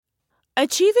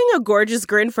Achieving a gorgeous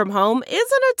grin from home isn't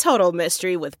a total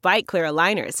mystery with Byte Clear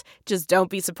aligners. Just don't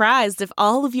be surprised if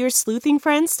all of your sleuthing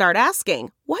friends start asking,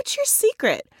 "What's your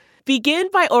secret?" Begin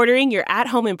by ordering your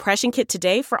at-home impression kit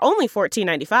today for only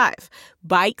 $14.95.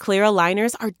 Byte Clear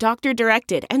aligners are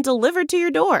doctor-directed and delivered to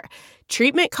your door.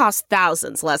 Treatment costs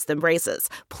thousands less than braces.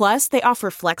 Plus, they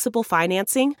offer flexible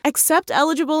financing, accept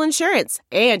eligible insurance,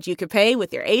 and you can pay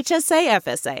with your HSA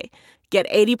FSA. Get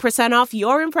 80% off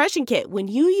your impression kit when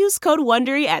you use code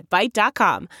WONDERY at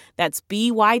Byte.com. That's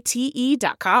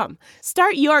BYTE.com.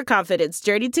 Start your confidence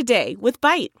journey today with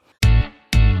Byte.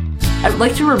 I'd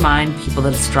like to remind people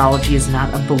that astrology is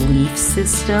not a belief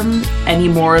system any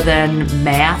more than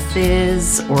math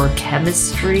is or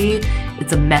chemistry.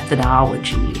 It's a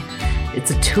methodology.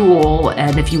 It's a tool,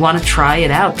 and if you want to try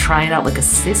it out like a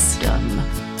system.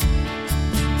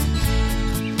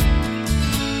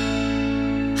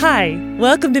 Hi,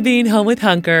 welcome to Being Home with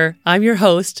Hunker. I'm your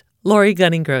host, Lori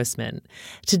Gunning-Grossman.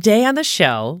 Today on the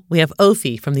show, we have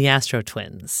Ophi from the Astro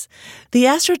Twins. The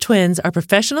Astro Twins are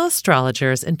professional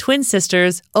astrologers and twin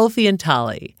sisters, Ophi and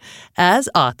Tali. As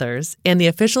authors and the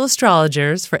official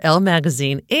astrologers for Elle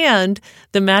Magazine and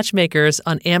the matchmakers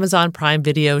on Amazon Prime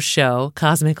Video show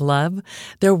Cosmic Love,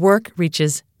 their work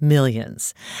reaches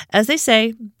millions. As they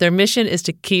say, their mission is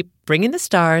to keep bringing the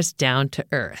stars down to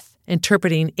earth,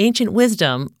 interpreting ancient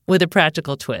wisdom with a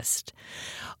practical twist.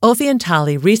 Ophi and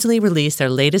Tali recently released their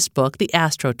latest book, The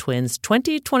Astro Twins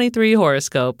 2023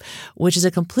 Horoscope, which is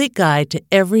a complete guide to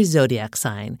every zodiac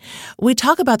sign. We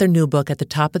talk about their new book at the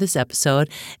top of this episode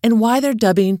and why they're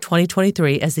dubbing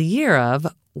 2023 as the year of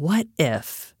What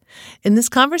If. In this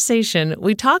conversation,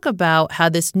 we talk about how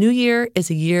this new year is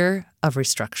a year of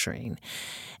restructuring.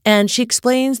 And she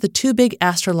explains the two big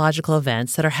astrological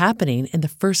events that are happening in the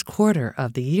first quarter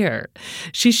of the year.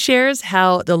 She shares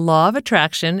how the law of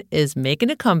attraction is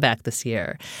making a comeback this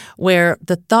year, where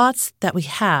the thoughts that we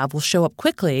have will show up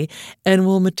quickly and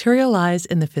will materialize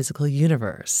in the physical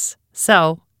universe.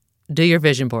 So, do your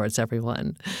vision boards,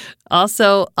 everyone.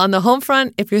 Also, on the home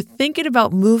front, if you're thinking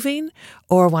about moving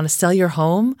or want to sell your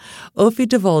home, Ophi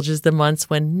divulges the months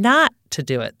when not to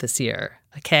do it this year.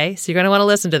 Okay, so you're going to want to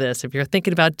listen to this if you're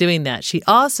thinking about doing that. She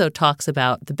also talks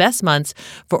about the best months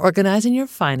for organizing your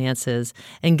finances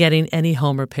and getting any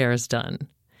home repairs done.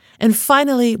 And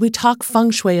finally, we talk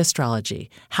feng shui astrology,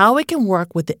 how we can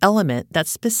work with the element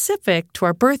that's specific to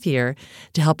our birth year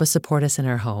to help us support us in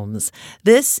our homes.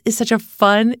 This is such a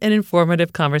fun and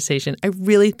informative conversation. I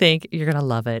really think you're going to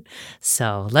love it.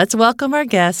 So let's welcome our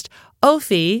guest,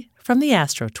 Ophi from the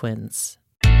Astro Twins.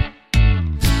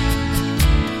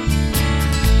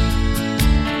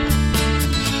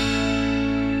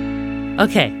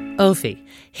 Okay, Ophi,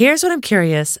 here's what I'm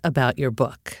curious about your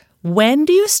book. When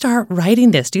do you start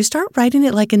writing this? Do you start writing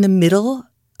it like in the middle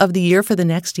of the year for the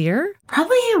next year?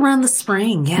 Probably around the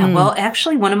spring, yeah. Well,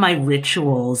 actually, one of my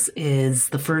rituals is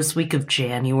the first week of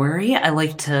January. I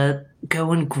like to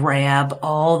go and grab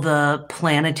all the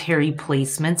planetary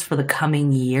placements for the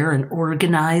coming year and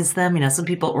organize them. You know, some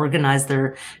people organize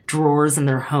their drawers in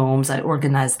their homes. I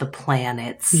organize the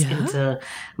planets into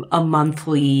a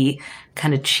monthly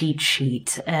kind of cheat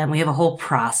sheet. And we have a whole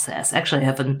process. Actually, I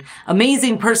have an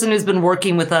amazing person who's been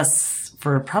working with us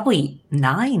for probably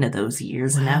 9 of those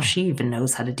years. And now she even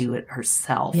knows how to do it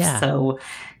herself. Yeah. So,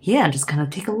 yeah, just kind of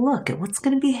take a look at what's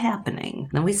going to be happening.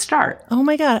 Then we start. Oh,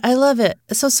 my God. I love it.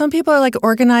 So some people are like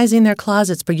organizing their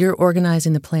closets, but you're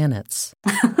organizing the planets.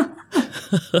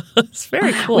 It's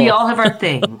very cool. We all have our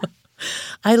thing.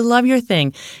 I love your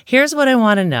thing. Here's what I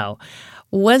want to know.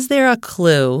 Was there a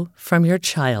clue from your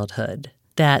childhood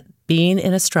that being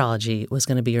in astrology was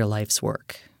going to be your life's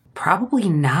work? Probably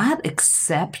not,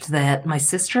 except that my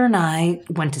sister and I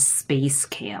went to space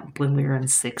camp when we were in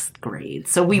 6th grade.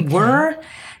 So we were,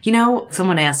 you know,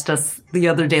 someone asked us the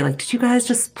other day, like, did you guys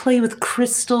just play with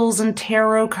crystals and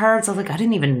tarot cards? I was like, I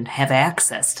didn't even have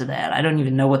access to that. I don't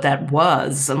even know what that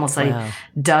was unless I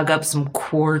dug up some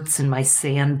quartz in my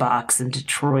sandbox in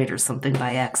Detroit or something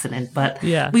by accident. But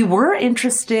we were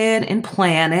interested in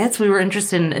planets. We were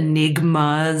interested in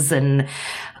enigmas and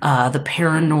the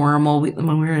paranormal.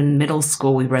 When we were in middle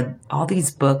school, we read all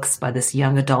these books by this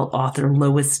young adult author,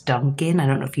 Lois Duncan. I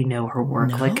don't know if you know her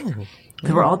work.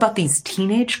 They were all about these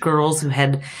teenage girls who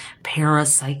had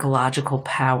parapsychological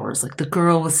powers, like the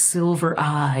girl with silver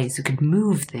eyes who could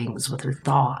move things with her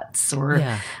thoughts. Or,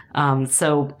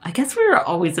 so I guess we were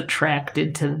always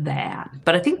attracted to that.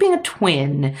 But I think being a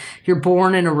twin, you're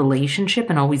born in a relationship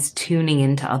and always tuning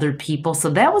into other people. So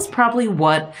that was probably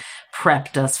what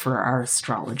prepped us for our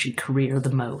astrology career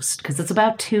the most, because it's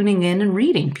about tuning in and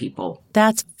reading people.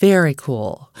 That's very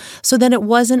cool. So then it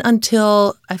wasn't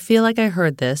until, I feel like I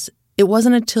heard this, it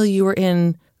wasn't until you were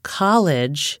in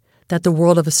college that the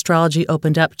world of astrology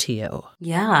opened up to you.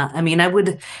 Yeah. I mean,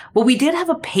 we did have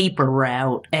a paper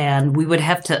route, and we would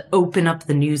have to open up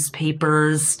the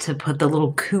newspapers to put the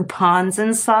little coupons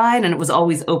inside. And it was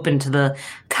always open to the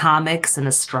comics and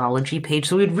astrology page.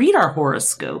 So we'd read our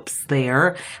horoscopes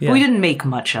there, but we didn't make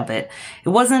much of it. It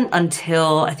wasn't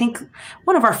until I think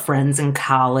one of our friends in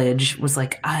college was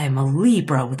like, I'm a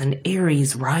Libra with an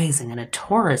Aries rising and a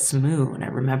Taurus moon. I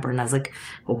remember. And I was like,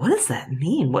 well, what does that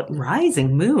mean? What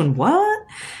rising moon? What?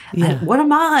 What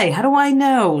am I? How do I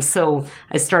know? So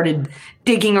I started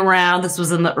digging around. This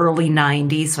was in the early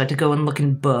 90s, so I had to go and look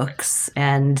in books.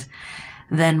 And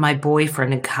then my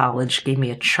boyfriend in college gave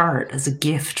me a chart as a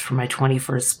gift for my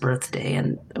 21st birthday.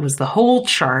 And it was the whole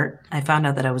chart. I found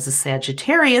out that I was a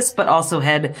Sagittarius, but also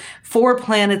had 4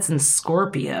 planets in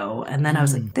Scorpio. And then I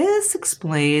was like, this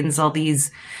explains all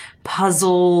these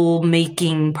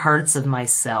puzzle-making parts of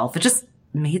myself. It just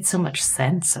made so much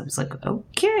sense. I was like,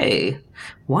 okay,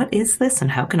 what is this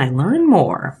and how can I learn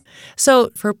more? So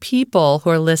for people who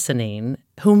are listening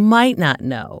who might not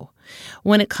know,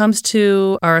 when it comes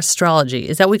to our astrology,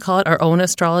 is that what we call it, our own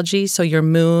astrology? So your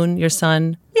moon, your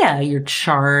sun? Yeah, your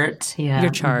chart. Yeah.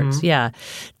 Your charts, yeah.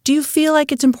 Do you feel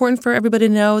like it's important for everybody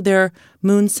to know their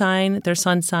moon sign, their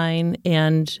sun sign,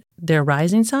 and their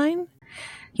rising sign?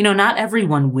 You know, not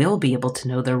everyone will be able to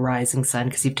know their rising sign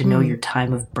because you have to know your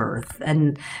time of birth.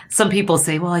 And some people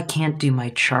say, well, I can't do my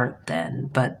chart then,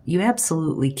 but you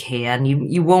absolutely can.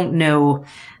 You won't know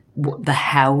the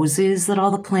houses that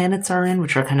all the planets are in,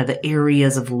 which are kind of the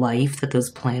areas of life that those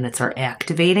planets are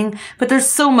activating. But there's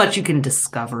so much you can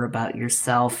discover about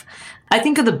yourself. I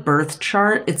think of the birth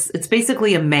chart. It's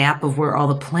basically a map of where all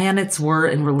the planets were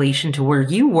in relation to where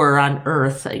you were on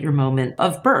Earth at your moment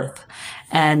of birth.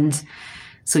 And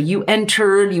so you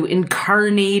entered, you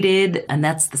incarnated, and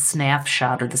that's the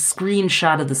snapshot or the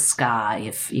screenshot of the sky.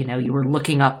 If, you were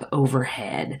looking up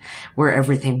overhead where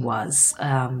everything was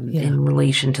in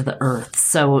relation to the Earth.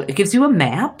 So it gives you a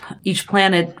map. Each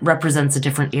planet represents a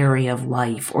different area of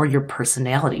life or your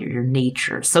personality or your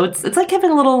nature. So it's like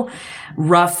having a little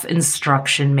rough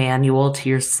instruction manual to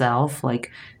yourself,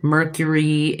 like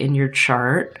Mercury in your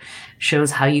chart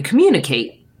shows how you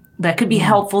communicate. That could be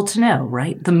helpful to know,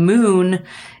 right? The moon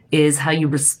is how you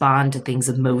respond to things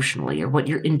emotionally or what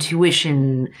your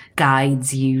intuition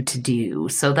guides you to do.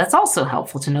 So that's also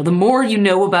helpful to know. The more you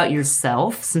know about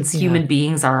yourself, since human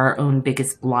beings are our own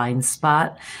biggest blind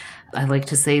spot, I like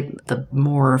to say the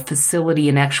more facility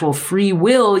and actual free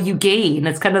will you gain.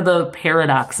 It's kind of the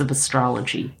paradox of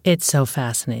astrology. It's so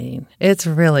fascinating. It's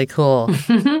really cool.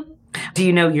 Do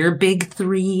you know your big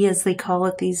 3, as they call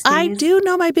it these days? I do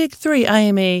know my big 3. I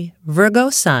am a Virgo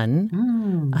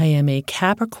sun, I am a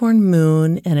Capricorn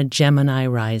moon, and a Gemini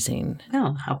rising.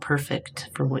 Oh, how perfect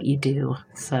for what you do.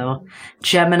 So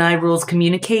Gemini rules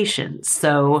communication.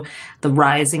 So the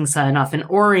rising sign often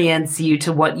orients you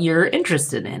to what you're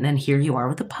interested in. And here you are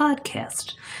with a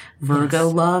podcast. Virgo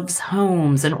loves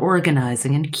homes and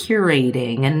organizing and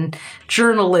curating and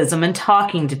journalism and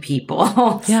talking to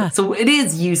people. Yeah. So it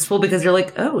is useful because you're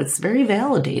like, oh, it's very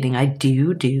validating. I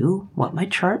do what my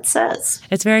chart says.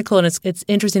 It's very cool. And it's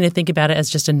interesting to think about it as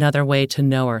just another way to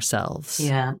know ourselves.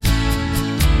 Yeah.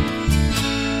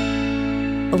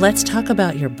 Let's talk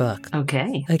about your book.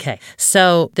 Okay.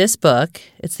 So this book,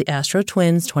 it's the Astro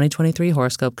Twins 2023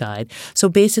 Horoscope Guide. So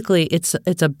basically, it's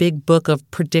a big book of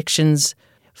predictions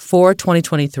for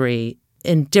 2023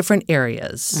 in different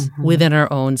areas within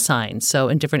our own signs. So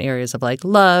in different areas of like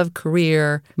love,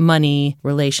 career, money,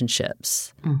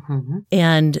 relationships.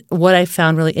 And what I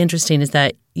found really interesting is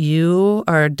that you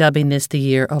are dubbing this the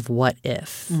year of what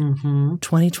if.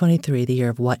 2023, the year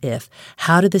of what if.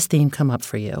 How did this theme come up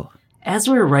for you? As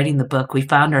we were writing the book, we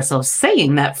found ourselves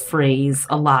saying that phrase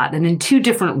a lot and in 2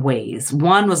 different ways.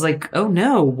 One was like, oh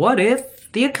no, what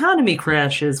if the economy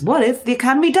crashes? What if the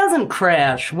economy doesn't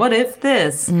crash? What if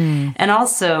this? And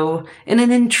also in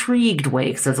an intrigued way,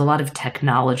 because there's a lot of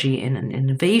technology and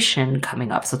innovation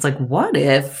coming up. So it's like, what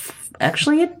if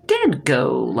actually it did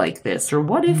go like this? Or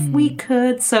what if we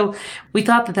could? So we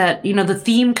thought that, the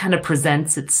theme kind of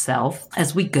presents itself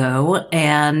as we go.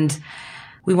 And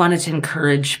we wanted to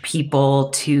encourage people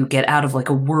to get out of like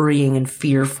a worrying and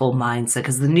fearful mindset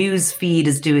because the news feed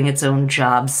is doing its own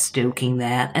job stoking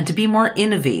that, and to be more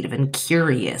innovative and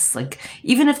curious. Like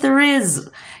even if there is,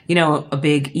 a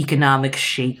big economic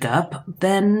shakeup,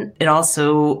 then it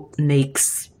also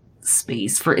makes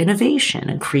space for innovation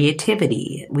and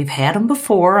creativity. We've had them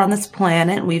before on this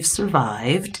planet. We've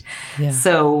survived. Yeah.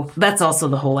 So that's also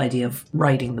the whole idea of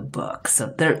writing the book.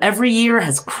 So every year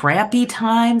has crappy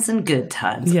times and good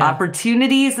times,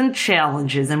 opportunities and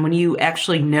challenges. And when you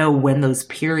actually know when those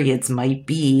periods might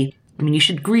be, I mean, you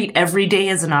should greet every day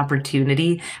as an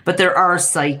opportunity, but there are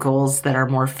cycles that are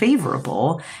more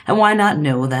favorable. And why not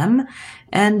know them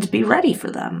and be ready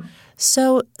for them?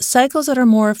 So cycles that are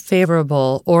more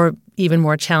favorable or even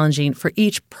more challenging for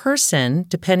each person,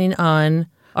 depending on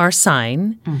our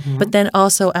sign, but then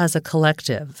also as a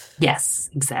collective. Yes,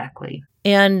 exactly.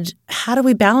 And how do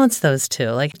we balance those two?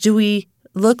 Like, do we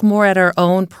look more at our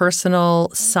own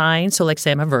personal sign? So like,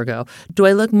 say I'm a Virgo. Do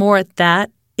I look more at that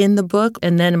in the book?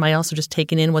 And then am I also just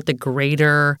taking in what the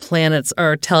greater planets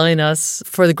are telling us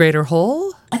for the greater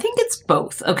whole? I think it's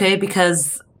both, okay?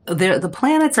 Because the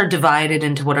planets are divided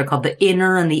into what are called the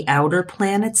inner and the outer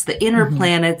planets. The inner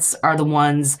planets are the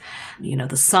ones,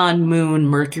 the sun, moon,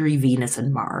 Mercury, Venus,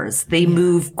 and Mars. They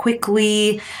move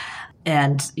quickly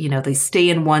and, they stay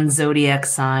in one zodiac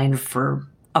sign for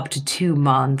up to 2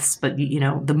 months, but,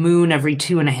 the moon every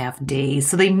 2.5 days.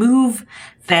 So they move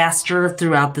faster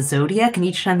throughout the zodiac, and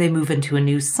each time they move into a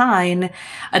new sign,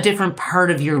 a different part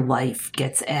of your life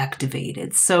gets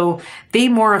activated. So they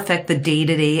more affect the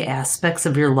day-to-day aspects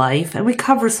of your life, and we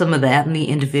cover some of that in the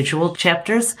individual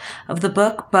chapters of the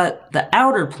book. But the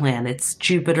outer planets,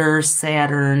 Jupiter,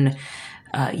 Saturn,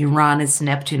 Uranus,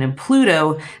 Neptune, and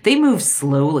Pluto, they move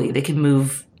slowly. They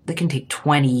can take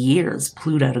 20 years,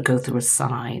 Pluto, to go through a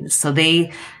sign. So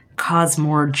they cause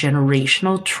more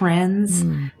generational trends.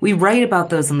 We write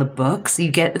about those in the book. So you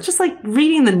get, it's just like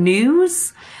reading the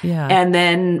news and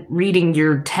then reading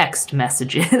your text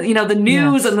messages. The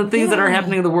news and the things that are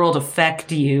happening in the world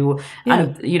affect you,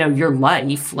 your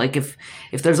life. Like if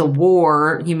there's a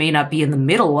war, you may not be in the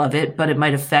middle of it, but it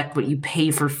might affect what you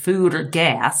pay for food or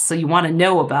gas. So you want to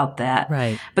know about that.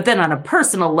 Right. But then on a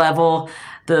personal level,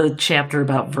 the chapter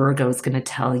about Virgo is going to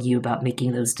tell you about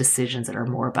making those decisions that are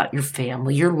more about your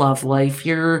family, your love life,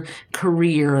 your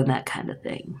career, and that kind of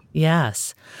thing.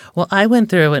 Yes. Well, I went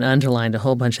through and underlined a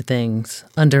whole bunch of things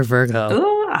under Virgo.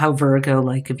 Oh, how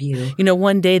Virgo-like of you.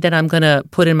 One day that I'm going to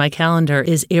put in my calendar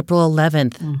is April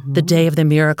 11th, the day of the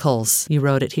miracles. You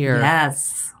wrote it here.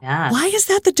 Yes. Why is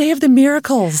that the day of the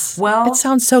miracles? Well, it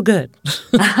sounds so good.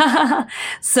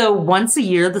 So once a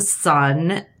year, the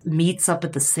sun meets up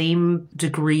at the same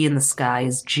degree in the sky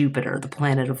as Jupiter, the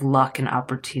planet of luck and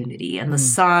opportunity. And the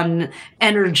sun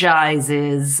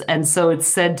energizes. And so it's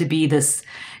said to be this,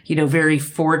 very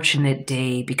fortunate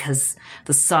day because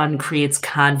the sun creates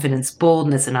confidence,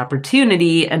 boldness, and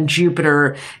opportunity. And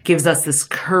Jupiter gives us this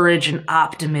courage and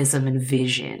optimism and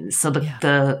vision. So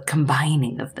the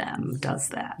combining of them does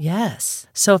that. Yes.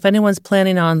 So if anyone's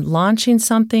planning on launching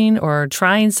something or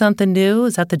trying something new,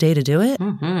 is that the day to do it?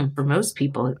 For most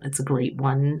people, it's a great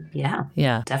one. Yeah.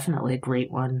 Definitely a great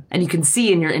one. And you can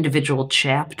see in your individual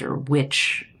chapter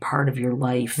which part of your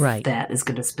life that is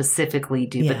going to specifically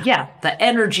do. But the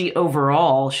energy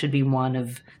overall should be one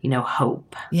of,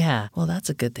 hope. Yeah. Well, that's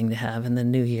a good thing to have in the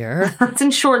new year. It's in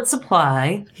short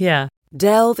supply. Yeah.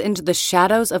 Delve into the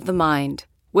shadows of the mind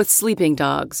with Sleeping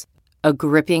Dogs, a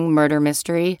gripping murder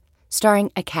mystery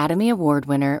starring Academy Award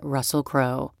winner Russell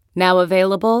Crowe. Now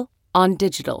available on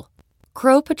digital.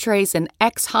 Crowe portrays an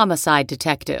ex-homicide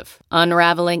detective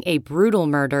unraveling a brutal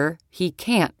murder he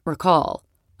can't recall.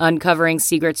 Uncovering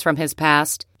secrets from his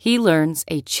past, he learns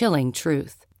a chilling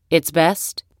truth. It's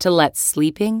best to let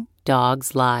sleeping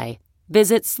dogs lie.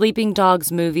 Visit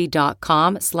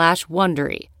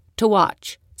sleepingdogsmovie.com/Wondery to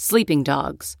watch Sleeping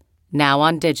Dogs, now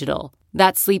on digital.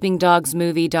 That's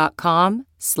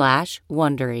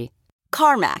sleepingdogsmovie.com/Wondery.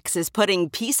 CarMax is putting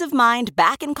peace of mind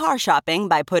back in car shopping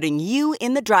by putting you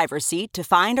in the driver's seat to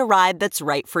find a ride that's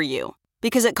right for you.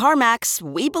 Because at CarMax,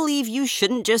 we believe you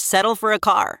shouldn't just settle for a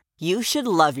car. You should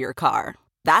love your car.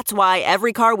 That's why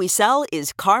every car we sell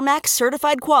is CarMax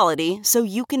certified quality, so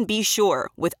you can be sure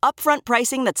with upfront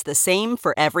pricing that's the same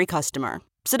for every customer.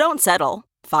 So don't settle.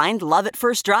 Find love at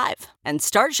first drive and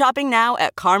start shopping now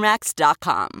at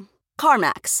CarMax.com.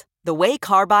 CarMax, the way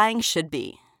car buying should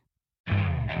be.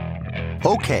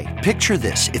 Okay, picture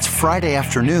this. It's Friday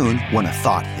afternoon when a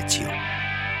thought hits you.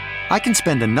 I can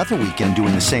spend another weekend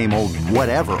doing the same old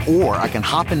whatever, or I can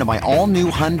hop into my all-new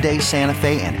Hyundai Santa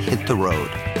Fe and hit the road.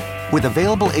 With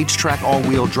available H-Track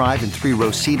all-wheel drive and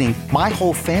 3-row seating, my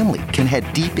whole family can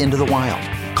head deep into the wild.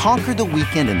 Conquer the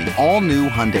weekend in the all-new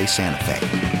Hyundai Santa Fe.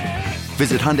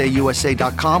 Visit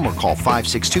HyundaiUSA.com or call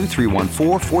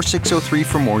 562-314-4603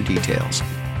 for more details.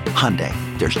 Hyundai,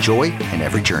 there's joy in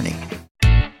every journey.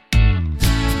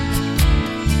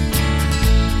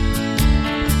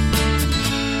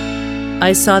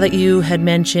 I saw that you had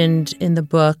mentioned in the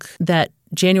book that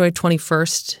January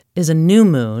 21st is a new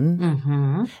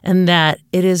moon, and that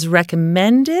it is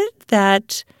recommended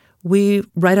that we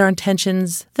write our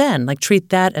intentions then, like treat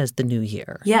that as the new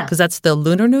year. Yeah. Because that's the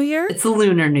lunar new year? It's the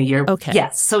lunar new year. Okay.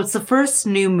 Yes. So it's the first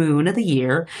new moon of the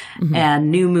year,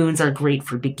 and new moons are great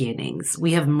for beginnings.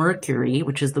 We have Mercury,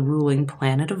 which is the ruling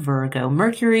planet of Virgo.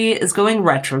 Mercury is going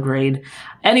retrograde.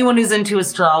 Anyone who's into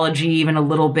astrology even a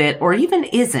little bit, or even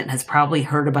isn't, has probably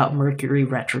heard about Mercury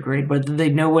retrograde, whether they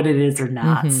know what it is or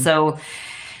not. So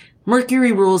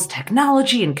Mercury rules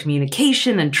technology and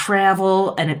communication and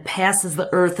travel, and it passes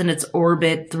the Earth in its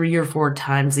orbit 3 or 4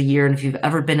 times a year. And if you've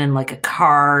ever been in like a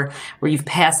car where you've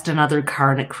passed another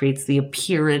car and it creates the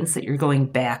appearance that you're going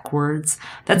backwards,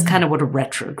 that's kind of what a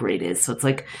retrograde is. So it's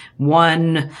like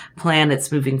one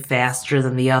planet's moving faster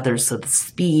than the other, so the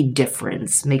speed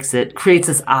difference creates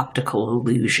this optical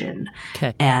illusion.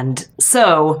 Okay. And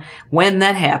so when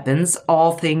that happens,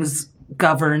 all things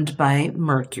governed by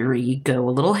Mercury go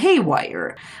a little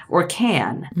haywire, or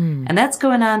can. And that's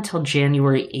going on till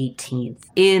January 18th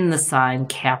in the sign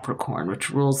Capricorn, which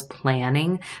rules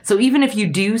planning. So even if you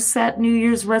do set New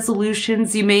Year's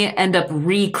resolutions, you may end up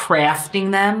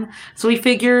recrafting them. So we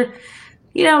figure,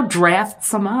 draft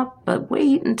some up, but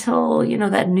wait until,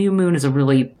 that new moon is a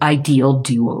really ideal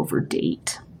do-over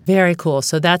date. Very cool.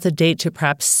 So that's a date to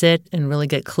perhaps sit and really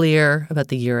get clear about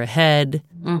the year ahead.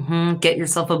 Get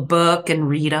yourself a book and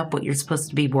read up what you're supposed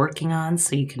to be working on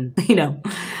so you can,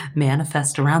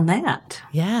 manifest around that.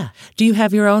 Yeah. Do you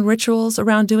have your own rituals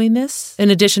around doing this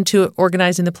in addition to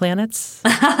organizing the planets?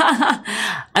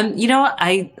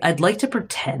 I'd like to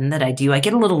pretend that I do. I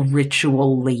get a little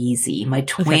ritual lazy. My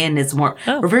twin is more,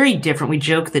 we're very different. We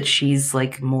joke that she's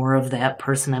like more of that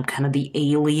person. I'm kind of the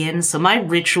alien. So my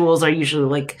rituals are usually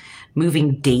like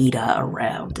moving data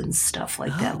around and stuff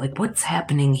like that. Like, what's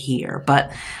happening here?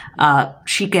 But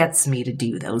she gets me to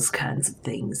do those kinds of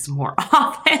things more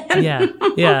often.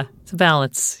 Yeah. It's a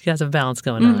balance. You have a balance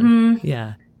going on.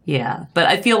 Yeah. Yeah. But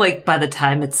I feel like by the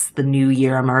time it's the new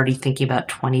year, I'm already thinking about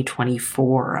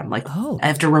 2024. I'm like, I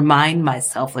have to remind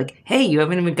myself, like, hey, you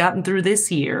haven't even gotten through this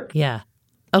year. Yeah.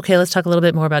 Okay, let's talk a little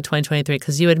bit more about 2023,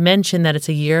 because you had mentioned that it's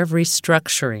a year of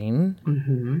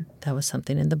restructuring. That was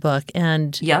something in the book.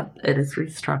 And yep, it is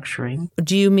restructuring.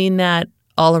 Do you mean that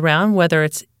all around, whether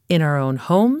it's in our own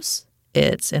homes,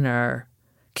 it's in our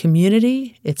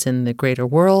community, it's in the greater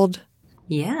world?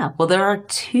 Yeah, well, there are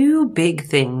 2 big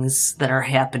things that are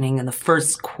happening in the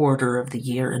first quarter of the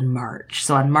year in March.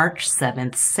 So on March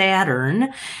 7th, Saturn,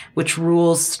 which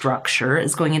rules structure,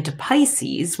 is going into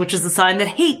Pisces, which is the sign that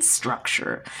hates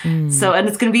structure. So, and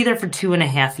it's going to be there for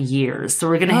 2.5 years. So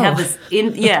we're going to have this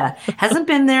hasn't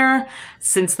been there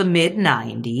since the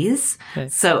mid-90s. Okay.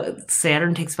 So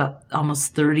Saturn takes about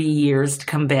almost 30 years to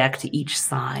come back to each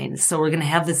sign. So we're going to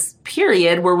have this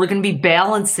period where we're going to be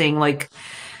balancing, like,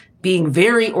 being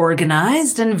very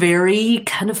organized and very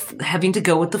kind of having to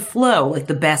go with the flow, like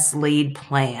the best laid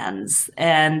plans,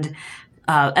 and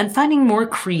finding more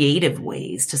creative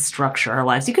ways to structure our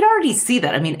lives. You can already see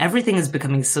that. I mean, everything is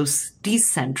becoming so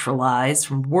decentralized,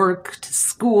 from work to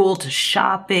school to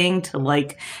shopping to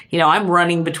I'm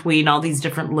running between all these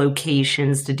different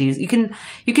locations to do. You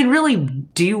can really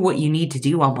do what you need to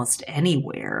do almost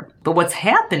anywhere. But what's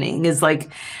happening is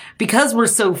because we're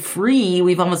so free,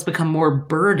 we've almost become more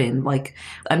burdened. Like,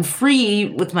 I'm free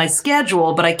with my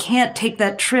schedule, but I can't take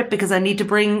that trip because I need to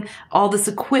bring all this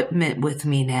equipment with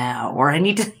me now. Or I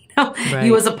need to,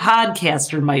 you as a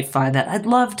podcaster might find that I'd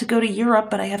love to go to Europe,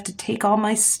 but I have to take all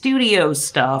my studio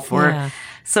stuff.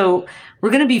 So we're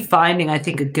going to be finding, I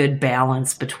think, a good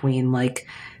balance between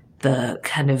the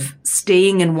kind of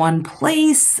staying in one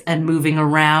place and moving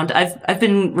around. I've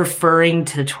been referring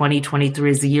to 2023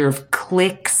 as the year of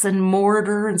clicks and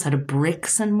mortar instead of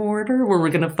bricks and mortar, where we're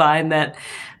going to find that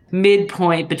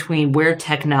midpoint between where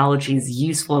technology is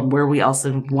useful and where we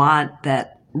also want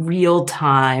that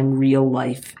real-time,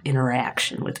 real-life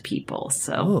interaction with people.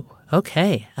 So,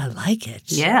 okay. I like it.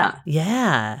 Yeah.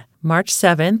 Yeah. March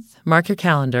 7th, mark your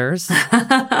calendars.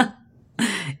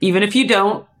 Even if you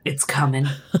don't, it's coming.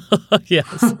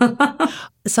 Yes.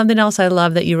 Something else I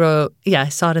love that you wrote, I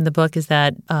saw it in the book, is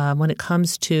that when it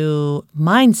comes to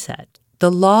mindset,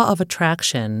 the law of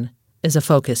attraction is a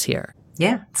focus here.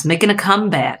 Yeah, it's making a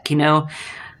comeback.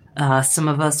 Some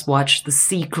of us watched The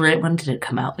Secret. When did it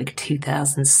come out?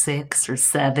 2006 or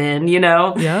 2007,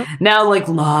 Yeah. Now,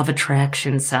 law of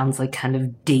attraction sounds kind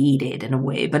of dated in a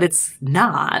way, but it's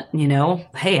not,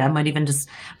 Hey, I might even just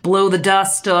blow the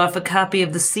dust off a copy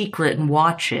of The Secret and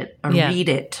watch it or read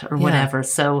it or whatever.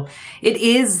 So it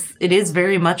is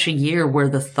very much a year where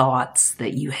the thoughts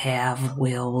that you have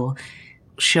will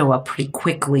show up pretty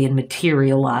quickly and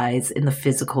materialize in the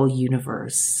physical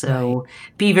universe. So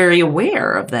be very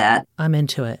aware of that. I'm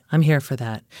into it. I'm here for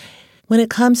that. When it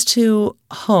comes to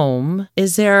home,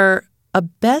 is there a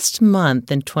best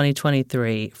month in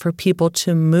 2023 for people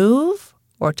to move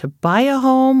or to buy a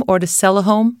home or to sell a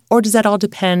home? Or does that all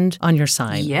depend on your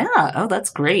sign? Yeah. Oh, that's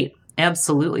great.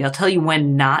 Absolutely. I'll tell you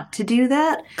when not to do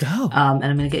that. Go. And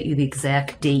I'm going to get you the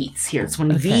exact dates here. It's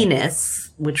when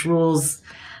Venus, which rules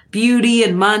beauty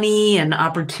and money and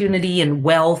opportunity and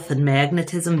wealth and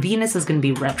magnetism, Venus is going to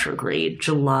be retrograde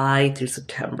July through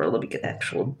September. Let me get the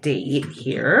actual date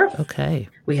here. Okay.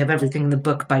 We have everything in the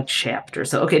book by chapter.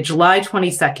 So, July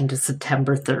 22nd to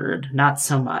September 3rd. Not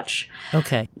so much.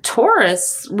 Okay.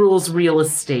 Taurus rules real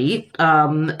estate,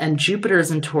 and Jupiter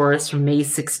is in Taurus from May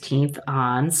 16th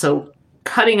on. So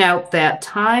cutting out that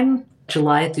time,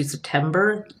 July through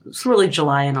September, it's really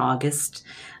July and August.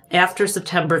 After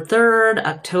September 3rd,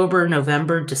 October,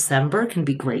 November, December can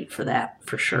be great for that,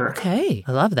 for sure. Okay.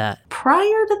 I love that. Prior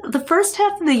to the first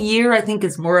half of the year, I think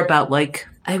is more about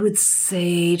I would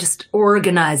say just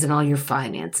organizing all your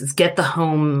finances, get the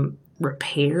home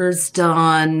repairs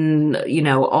done,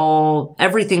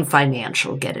 everything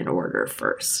financial, get in order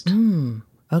first.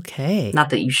 Okay. Not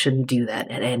that you shouldn't do that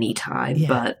at any time,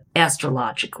 but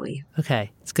astrologically.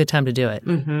 Okay. It's a good time to do it.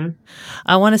 Mm-hmm.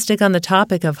 I want to stick on the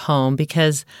topic of home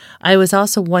because I was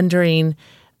also wondering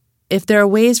if there are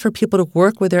ways for people to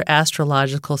work with their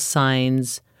astrological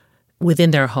signs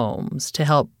within their homes to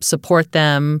help support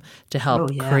them, to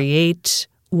help create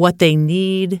what they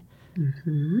need.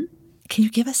 Mm-hmm. Can you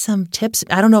give us some tips?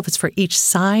 I don't know if it's for each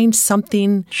sign,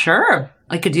 something. Sure.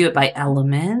 I could do it by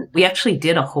element. We actually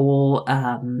did a whole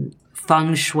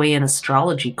feng shui and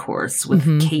astrology course with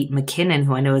Kate McKinnon,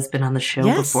 who I know has been on the show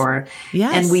before.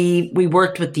 Yes. And we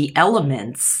worked with the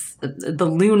elements, the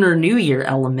Lunar New Year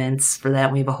elements for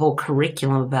that. We have a whole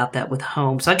curriculum about that with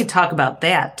home. So I could talk about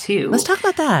that too. Let's talk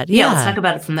about that. Yeah, let's talk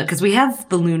about it from that. Because we have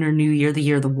the Lunar New Year, the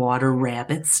year of the water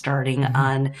rabbit, starting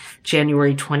on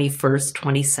January 21st,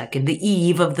 22nd, the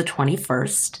eve of the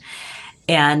 21st.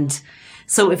 And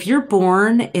so if you're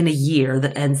born in a year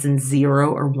that ends in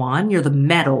 0 or 1, you're the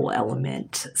metal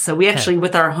element. So we actually,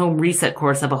 with our home reset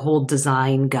course, have a whole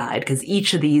design guide because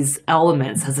each of these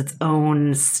elements has its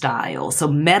own style. So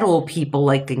metal people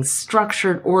like things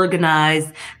structured,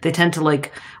 organized. They tend to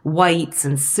like whites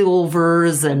and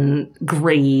silvers and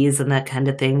grays and that kind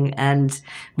of thing, and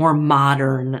more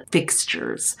modern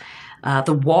fixtures.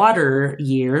 The water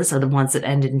years are the ones that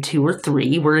end in 2 or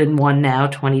 3. We're in 1 now,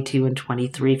 22 and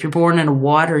 23. If you're born in a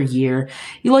water year,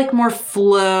 you like more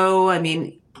flow. I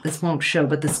mean, this won't show,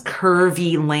 but this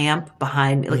curvy lamp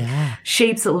behind me,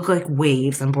 shapes that look like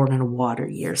waves. I'm born in a water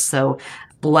year. So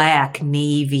black,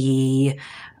 navy,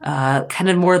 kind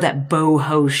of more of that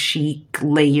boho chic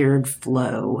layered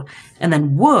flow. And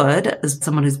then wood is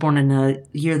someone who's born in a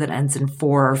year that ends in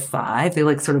 4 or 5. They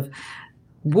like sort of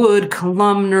wood,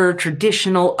 columnar,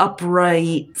 traditional,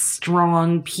 upright,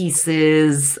 strong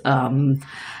pieces,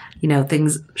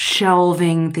 things,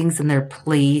 shelving, things in their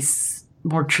place,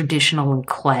 more traditional and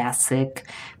classic,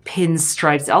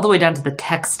 pinstripes, all the way down to the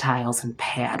textiles and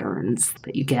patterns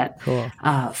that you get. Cool.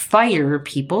 Fire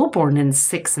people born in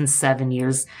 6 and 7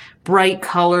 years, bright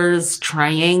colors,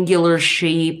 triangular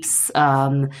shapes,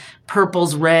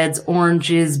 purples, reds,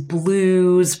 oranges,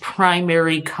 blues,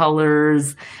 primary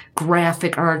colors,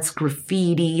 graphic arts,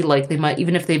 graffiti, like they might,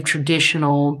 even if they have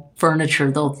traditional furniture,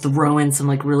 they'll throw in some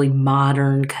like really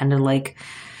modern kind of like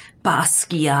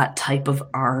Basquiat type of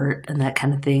art and that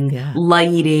kind of thing. Yeah.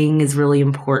 Lighting is really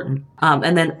important.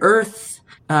 And then Earth,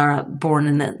 born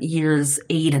in the years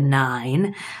 8 and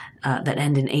 9, that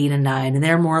end in 8 and 9, and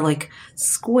they're more like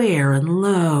square and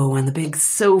low and the big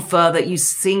sofa that you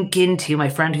sink into. My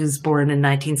friend who's born in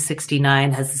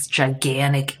 1969 has this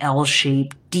gigantic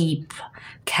L-shaped, deep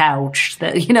couch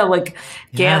that,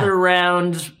 gather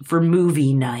around for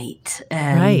movie night.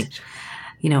 And,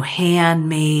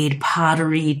 handmade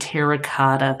pottery,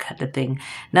 terracotta kind of thing.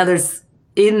 Now there's,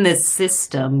 in this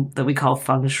system that we call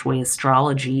feng shui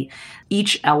astrology,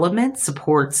 each element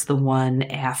supports the one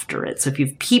after it. So if you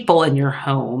have people in your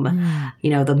home,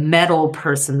 the metal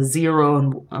person, the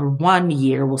 0 and 1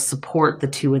 year will support the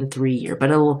 2 and 3 year, but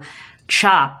it'll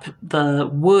chop the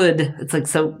wood. It's like,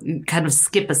 so you kind of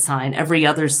skip a sign. Every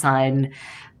other sign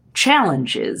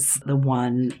challenges the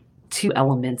 1, 2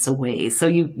 elements away. So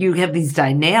you have these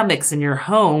dynamics in your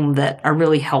home that are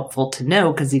really helpful to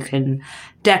know because you can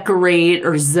decorate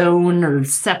or zone or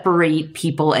separate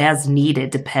people as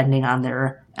needed depending on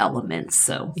their elements.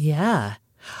 So yeah.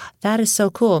 That is so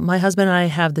cool. My husband and I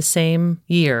have the same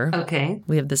year. Okay.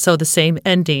 We have the same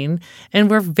ending, and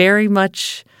we're very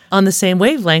much on the same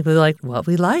wavelength with like what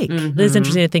we like. It's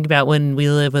interesting to think about when we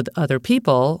live with other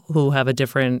people who have a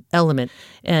different element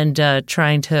and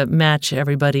trying to match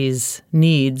everybody's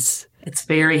needs. It's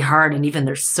very hard, and even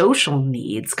their social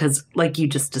needs, because like you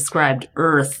just described,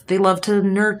 Earth, they love to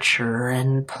nurture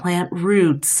and plant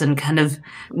roots and kind of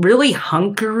really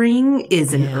hunkering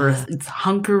is an Earth. It's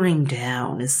hunkering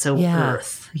down is so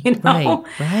Earth, you know?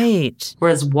 Right.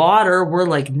 Whereas water, we're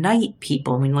like night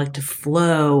people. We like to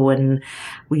flow and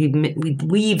we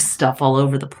leave stuff all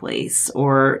over the place,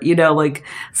 or, you know, like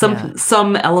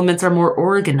some elements are more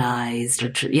organized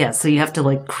or, so you have to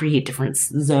like create different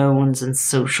zones and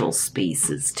social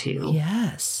spaces too.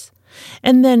 Yes.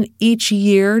 And then each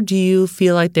year, do you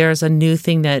feel like there's a new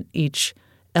thing that each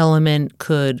element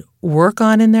could work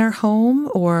on in their home,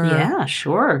 or? Yeah,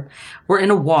 sure. We're in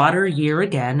a water year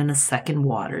again, in a second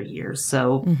water year.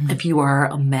 So if you are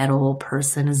a metal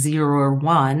person, a 0 or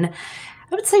 1,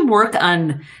 I would say work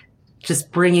on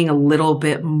just bringing a little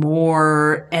bit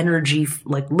more energy,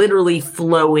 like literally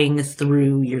flowing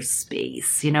through your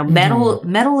space. You know,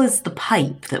 metal is the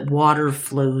pipe that water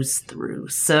flows through.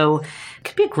 So it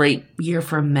could be a great year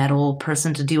for a metal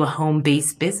person to do a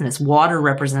home-based business. Water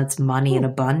represents money and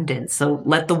abundance. So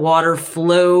let the water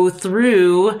flow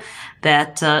through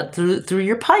that, through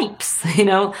your pipes, you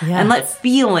know, and let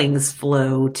feelings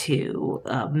flow too.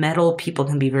 Metal people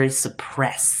can be very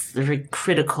suppressed. They're very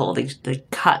critical. They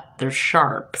cut. They're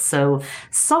sharp. So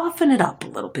soften it up a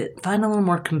little bit. Find a little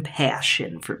more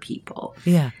compassion for people.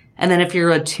 Yeah. And then if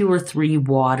you're a 2 or 3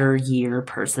 water year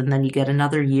person, then you get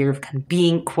another year of kind of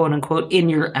being, quote unquote, in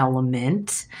your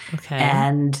element. Okay.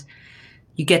 And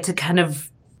you get to kind of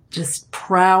just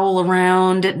prowl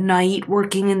around at night,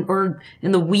 working or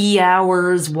in the wee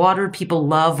hours. Water people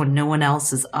love when no one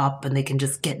else is up and they can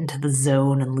just get into the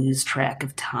zone and lose track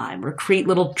of time, or create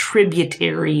little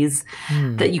tributaries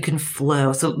that you can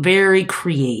flow. So very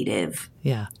creative.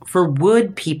 Yeah. For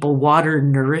wood people, water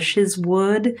nourishes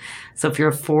wood. So if you're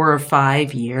a 4 or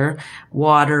 5 year,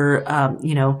 water,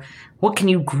 you know, what can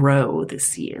you grow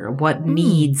this year? What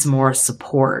needs more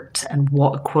support and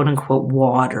what, quote unquote,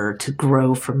 water to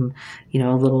grow from, you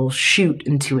know, a little shoot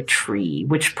into a tree?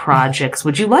 Which projects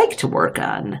would you like to work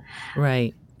on?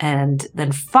 Right. And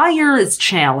then fire is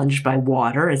challenged by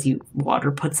water,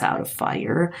 water puts out a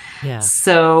fire. Yeah.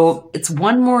 So it's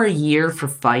one more year for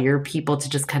fire people to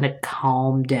just kind of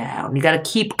calm down. You got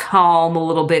to keep calm a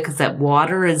little bit because that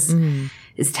water is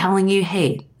telling you,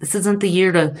 hey, this isn't the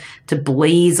year to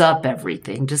blaze up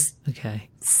everything. Just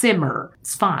simmer.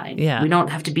 It's fine. Yeah. We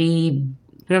don't have to be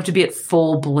at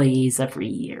full blaze every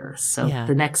year. So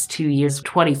the next 2 years,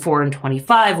 24 and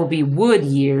 25, will be wood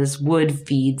years. Wood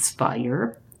feeds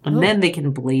fire. And then they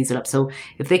can blaze it up. So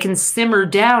if they can simmer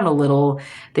down a little,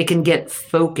 they can get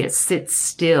focused, sit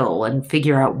still, and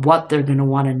figure out what they're going to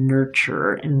want to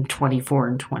nurture in 24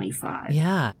 and 25.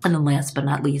 Yeah. And then last but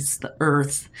not least, the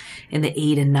earth in the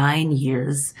 8 and 9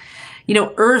 years. You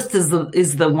know, earth is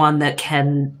the one that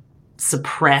can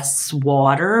suppress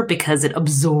water because it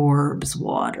absorbs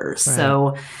water. Right.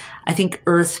 So I think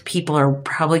earth people are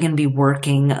probably going to be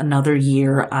working another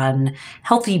year on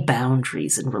healthy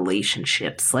boundaries in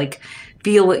relationships. Like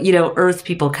earth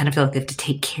people kind of feel like they have to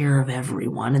take care of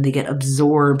everyone and they get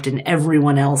absorbed in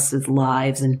everyone else's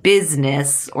lives and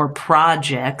business or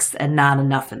projects and not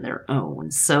enough in their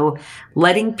own. So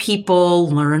letting people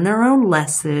learn their own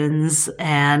lessons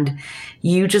and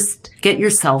you just get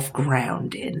yourself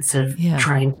grounded instead of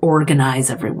trying to organize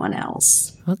everyone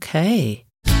else. Okay.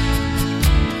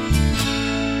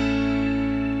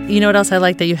 You know what else I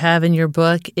like that you have in your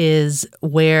book is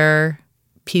where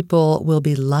people will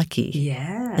be lucky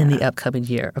in the upcoming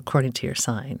year, according to your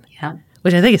sign. Yeah.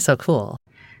 Which I think is so cool.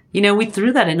 You know, we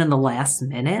threw that in the last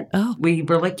minute. Oh. We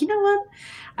were like, you know what?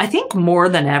 I think more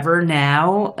than ever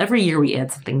now, every year we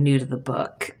add something new to the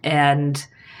book. And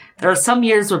there are some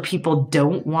years where people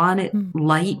don't want it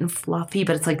light and fluffy,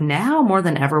 but it's like now more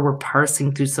than ever we're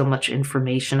parsing through so much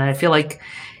information. And I feel like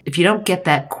if you don't get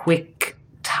that quick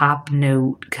top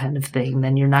note kind of thing,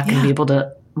 then you're not going to be able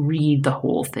to read the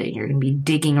whole thing. You're going to be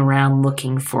digging around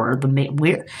looking for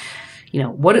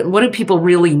what do people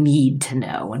really need to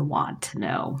know and want to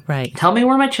know? Right. Tell me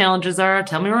where my challenges are.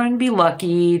 Tell me where I'm going to be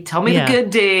lucky. Tell me the good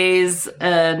days.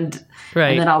 And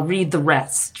then I'll read the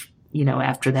rest,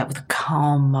 after that with a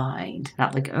calm mind.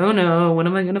 Not like, oh no, what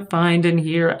am I going to find in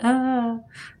here?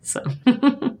 So.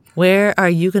 Where are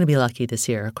you going to be lucky this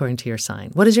year, according to your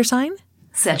sign? What is your sign?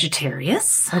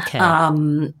 Sagittarius. Okay.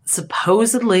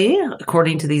 Supposedly,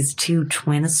 according to these two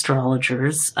twin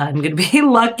astrologers, I'm going to be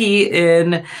lucky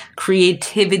in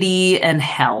creativity and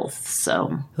health.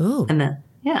 So, Ooh. and then,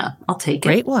 yeah, I'll take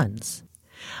Great it. ones.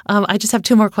 I just have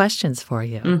two more questions for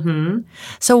you. Mm-hmm.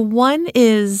 So one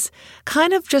is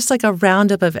kind of just like a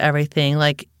roundup of everything.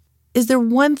 Like, is there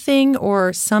one thing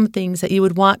or some things that you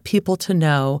would want people to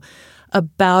know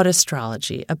about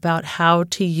astrology, about how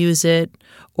to use it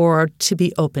or to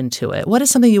be open to it? What is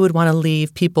something you would want to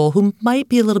leave people who might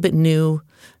be a little bit new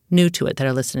to it that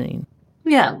are listening?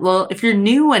 Yeah, well, if you're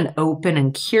new and open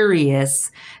and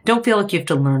curious, don't feel like you have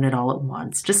to learn it all at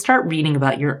once. Just start reading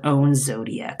about your own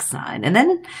zodiac sign. And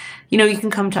then, you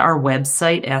can come to our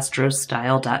website,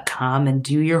 astrostyle.com, and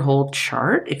do your whole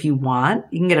chart if you want.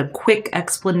 You can get a quick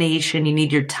explanation. You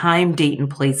need your time, date, and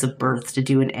place of birth to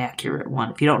do an accurate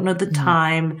one. If you don't know the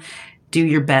time, do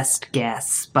your best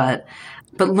guess. But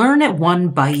learn it one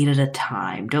bite at a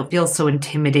time. Don't feel so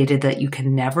intimidated that you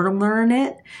can never learn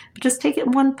it. But just take it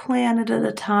one planet at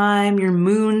a time, your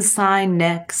moon sign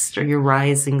next, or your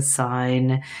rising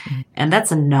sign. And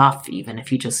that's enough, even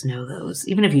if you just know those.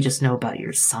 Even if you just know about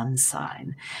your sun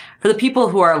sign. For the people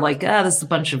who are like, this is a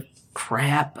bunch of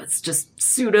crap, it's just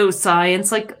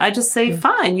pseudoscience. Like, I just say,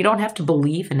 fine, you don't have to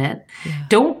believe in it. Yeah.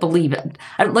 Don't believe it.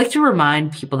 I'd like to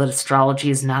remind people that astrology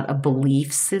is not a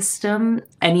belief system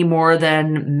any more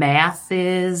than math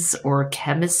is or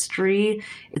chemistry.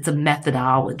 It's a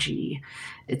methodology.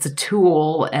 It's a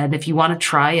tool. And if you want to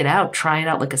try it out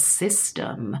like a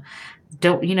system.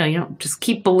 Don't, you don't just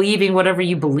keep believing whatever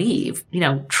you believe.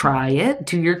 Try it,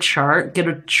 do your chart, get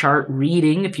a chart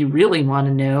reading if you really want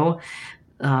to know.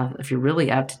 If you're really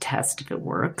out to test if it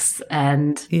works,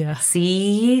 and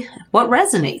see what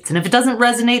resonates. And if it doesn't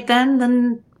resonate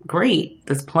then great.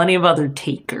 There's plenty of other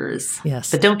takers.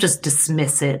 Yes. But don't just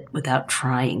dismiss it without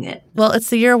trying it. Well, it's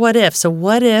the year what if. So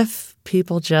what if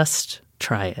people just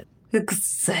try it?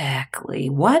 Exactly.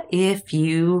 What if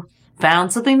you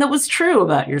found something that was true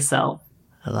about yourself?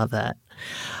 I love that.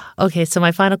 Okay, so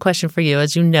my final question for you.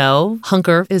 As you know,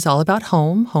 Hunker is all about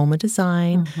home and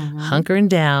design, hunkering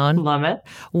down. Love it.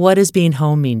 What does being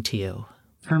home mean to you?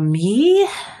 For me,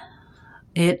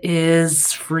 it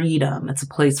is freedom. It's a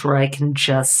place where I can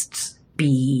just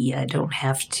be. I don't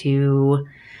have to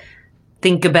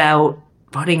think about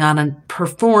putting on a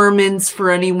performance for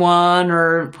anyone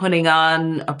or putting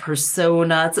on a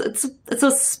persona. It's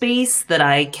a space that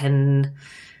I can,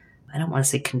 I don't want to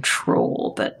say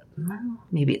control, but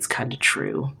maybe it's kind of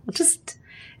true.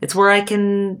 It's where I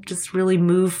can just really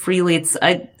move freely.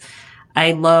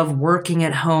 I love working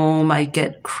at home. I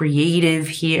get creative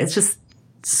here. It's just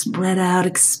spread out,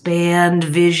 expand,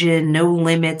 vision, no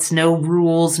limits, no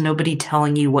rules, nobody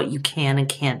telling you what you can and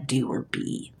can't do or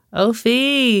be.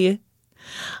 Ophie,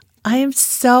 I am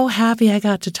so happy I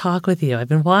got to talk with you. I've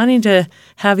been wanting to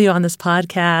have you on this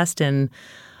podcast, and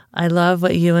I love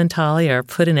what you and Tali are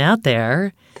putting out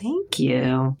there. Thank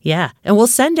you. Yeah. And we'll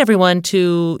send everyone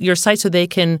to your site so they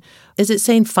can, is it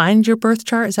saying find your birth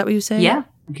chart? Is that what you say? Yeah.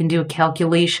 You can do a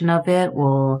calculation of it.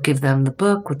 We'll give them the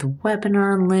book with the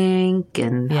webinar link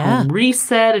and Home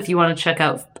Reset if you want to check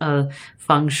out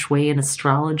feng shui and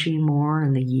astrology more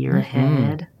in the year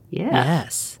ahead. Yeah.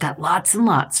 Yes. Got lots and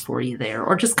lots for you there.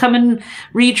 Or just come and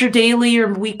read your daily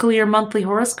or weekly or monthly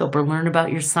horoscope or learn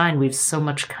about your sign. We have so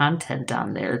much content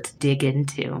on there to dig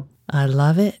into. I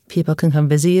love it. People can come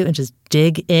visit you and just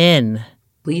dig in.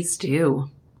 Please do.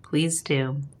 Please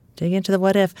do. Dig into the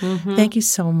what if. Thank you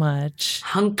so much.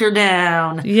 Hunker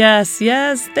down. Yes.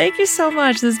 Thank you so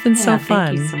much. This has been so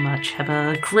fun. Thank you so much. Have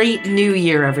a great new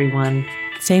year, everyone.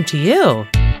 Same to you.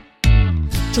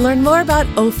 To learn more about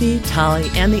Ophie, Tali,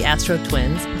 and the Astro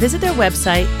Twins, visit their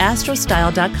website,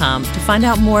 astrostyle.com, to find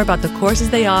out more about the courses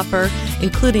they offer,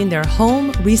 including their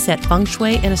Home Reset Feng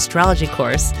Shui and Astrology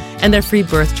course and their free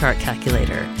birth chart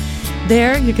calculator.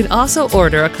 There, you can also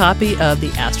order a copy of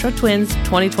the Astro Twins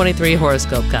 2023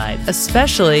 Horoscope Guide,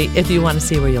 especially if you want to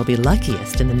see where you'll be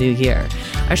luckiest in the new year.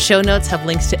 Our show notes have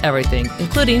links to everything,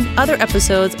 including other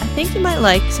episodes I think you might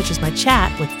like, such as my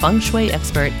chat with Feng Shui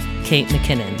expert Kate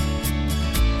McKinnon.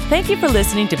 Thank you for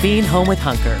listening to Being Home with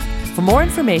Hunker. For more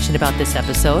information about this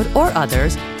episode or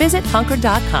others, visit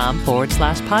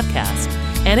hunker.com/podcast.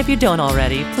 And if you don't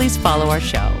already, please follow our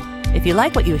show. If you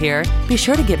like what you hear, be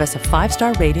sure to give us a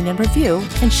 5-star rating and review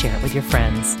and share it with your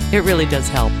friends. It really does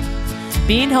help.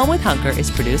 Being Home with Hunker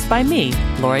is produced by me,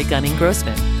 Lori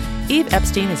Gunning-Grossman. Eve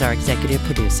Epstein is our executive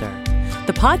producer.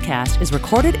 The podcast is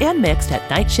recorded and mixed at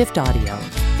Night Shift Audio.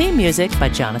 Theme music by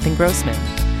Jonathan Grossman.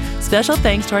 Special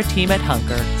thanks to our team at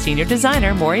Hunker, Senior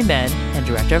Designer Maury Men, and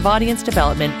Director of Audience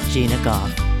Development Gina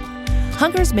Goff.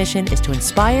 Hunger's mission is to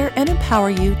inspire and empower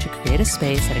you to create a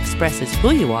space that expresses who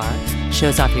you are,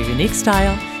 shows off your unique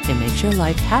style, and makes your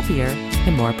life happier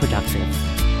and more productive.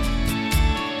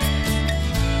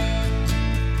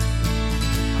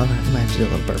 Hold on, I might have to do a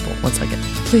little burble. 1 second.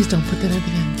 Please don't put that at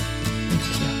the end.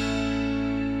 Thank you.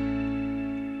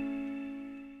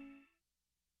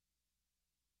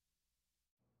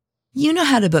 You know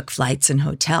how to book flights and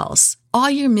hotels. All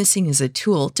you're missing is a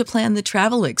tool to plan the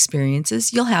travel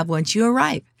experiences you'll have once you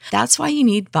arrive. That's why you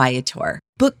need Viator.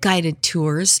 Book guided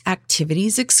tours,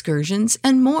 activities, excursions,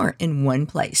 and more in one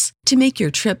place to make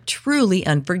your trip truly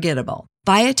unforgettable.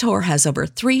 Viator has over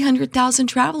 300,000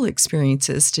 travel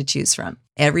experiences to choose from.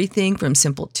 Everything from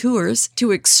simple tours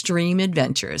to extreme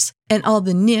adventures and all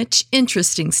the niche,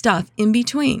 interesting stuff in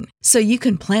between. So you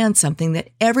can plan something that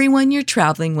everyone you're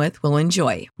traveling with will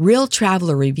enjoy. Real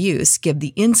traveler reviews give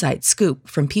the inside scoop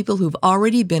from people who've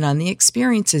already been on the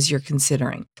experiences you're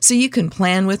considering. So you can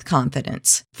plan with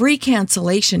confidence. Free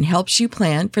cancellation helps you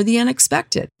plan for the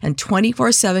unexpected. And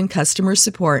 24/7 customer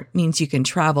support means you can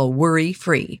travel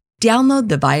worry-free. Download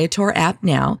the Viator app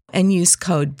now and use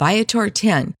code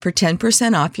Viator10 for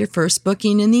 10% off your first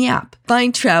booking in the app.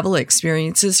 Find travel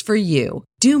experiences for you.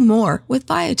 Do more with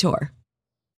Viator.